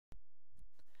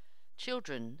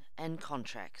Children and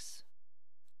contracts.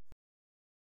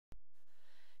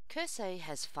 Kersey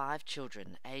has 5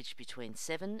 children aged between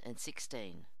 7 and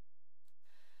 16.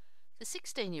 The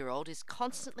 16-year-old is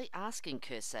constantly asking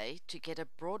Kersey to get a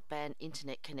broadband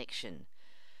internet connection.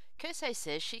 Kersey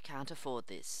says she can't afford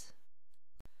this.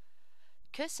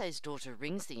 Kersey's daughter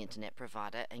rings the internet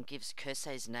provider and gives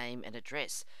Kersey's name and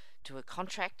address to a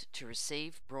contract to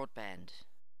receive broadband.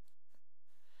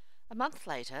 A month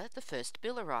later, the first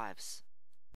bill arrives.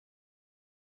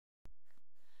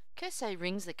 Kersey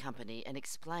rings the company and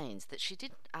explains that she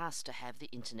didn't ask to have the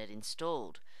internet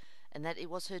installed and that it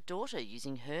was her daughter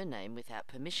using her name without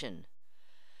permission.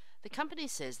 The company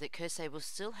says that Kersey will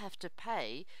still have to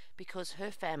pay because her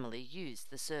family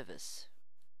used the service.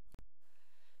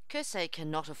 Kersey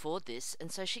cannot afford this,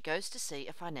 and so she goes to see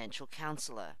a financial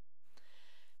counsellor.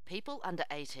 People under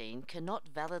 18 cannot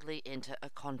validly enter a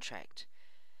contract.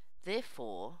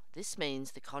 Therefore, this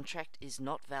means the contract is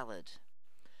not valid.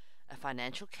 A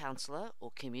financial counsellor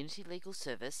or community legal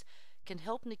service can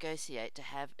help negotiate to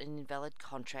have an invalid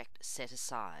contract set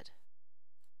aside.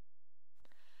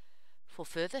 For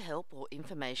further help or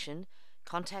information,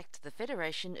 contact the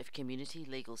Federation of Community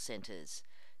Legal Centres.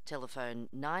 Telephone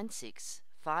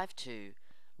 9652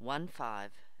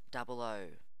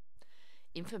 1500.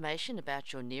 Information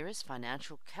about your nearest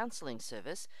financial counselling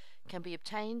service can be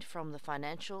obtained from the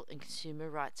Financial and Consumer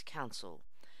Rights Council.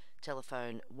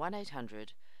 Telephone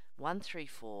 1800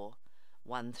 134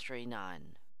 139.